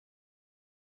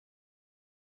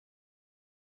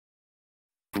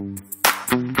And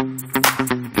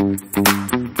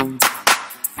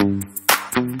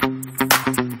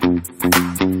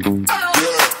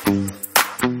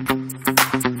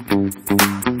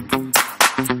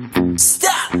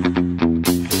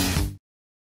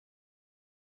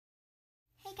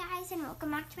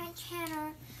welcome back to my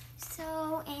channel.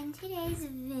 So in today's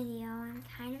video, I'm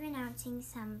kind of announcing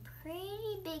some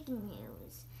pretty big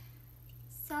news.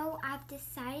 So I've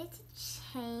decided to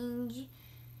change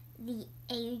the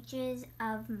ages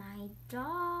of my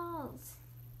dolls.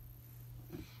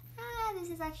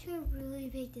 This is actually a really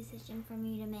big decision for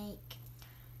me to make.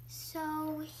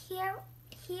 So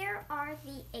here are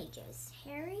the ages.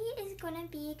 Harry is gonna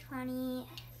be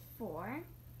 24.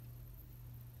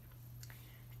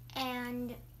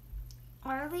 And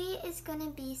Arlie is going to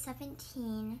be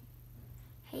 17,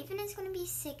 Haven is going to be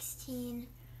 16,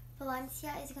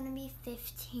 Valencia is going to be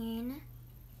 15,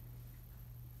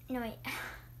 no wait,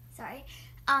 sorry,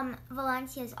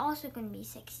 Valencia is also going to be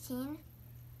 16,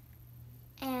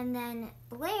 and then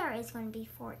Blair is going to be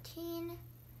 14,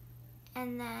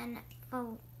 and then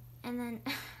I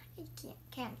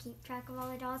can't keep track of all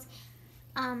the dolls,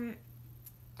 and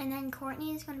then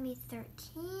Courtney is going to be 13,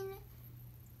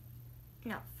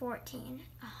 no, 14.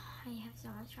 Oh, I have so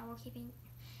much trouble keeping.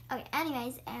 Okay,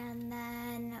 anyways, and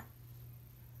then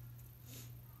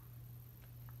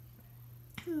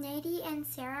Nadie and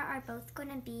Sarah are both going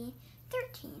to be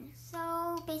 13.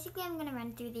 So basically, I'm going to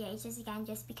run through the ages again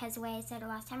just because the way I said it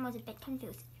last time was a bit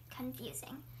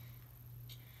confusing.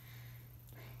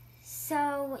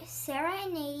 So Sarah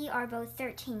and Nadie are both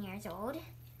 13 years old.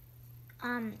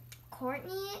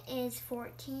 Courtney is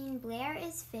 14. Blair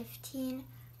is 15.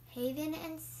 Haven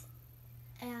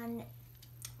and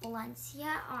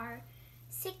Valencia are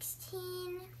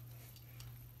 16,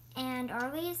 and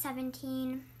Arlie is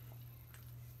 17,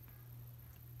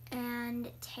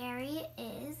 and Terry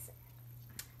is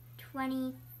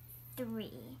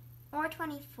 23 or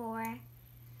 24.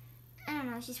 I don't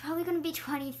know, she's probably going to be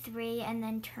 23 and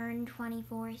then turn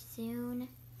 24 soon.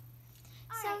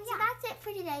 So that's it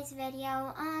for today's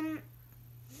video.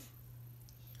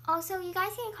 Also, you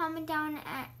guys can comment down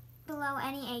below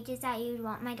any ages that you'd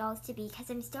want my dolls to be, because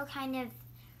I'm still kind of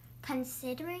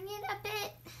considering it a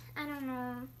bit. I don't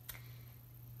know.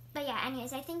 But yeah,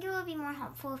 anyways, I think it would be more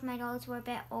helpful if my dolls were a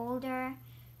bit older,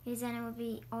 because then it would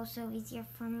be also easier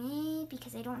for me,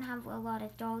 because I don't have a lot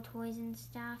of doll toys and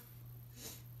stuff.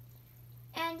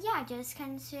 And yeah, just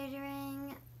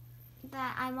considering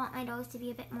that I want my dolls to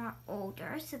be a bit more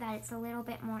older so that it's a little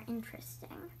bit more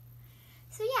interesting.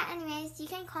 So yeah, anyways, you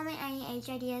can comment any age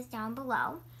ideas down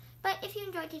below. But if you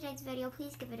enjoyed today's video,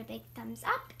 please give it a big thumbs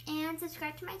up and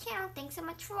subscribe to my channel. Thanks so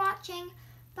much for watching.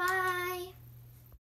 Bye!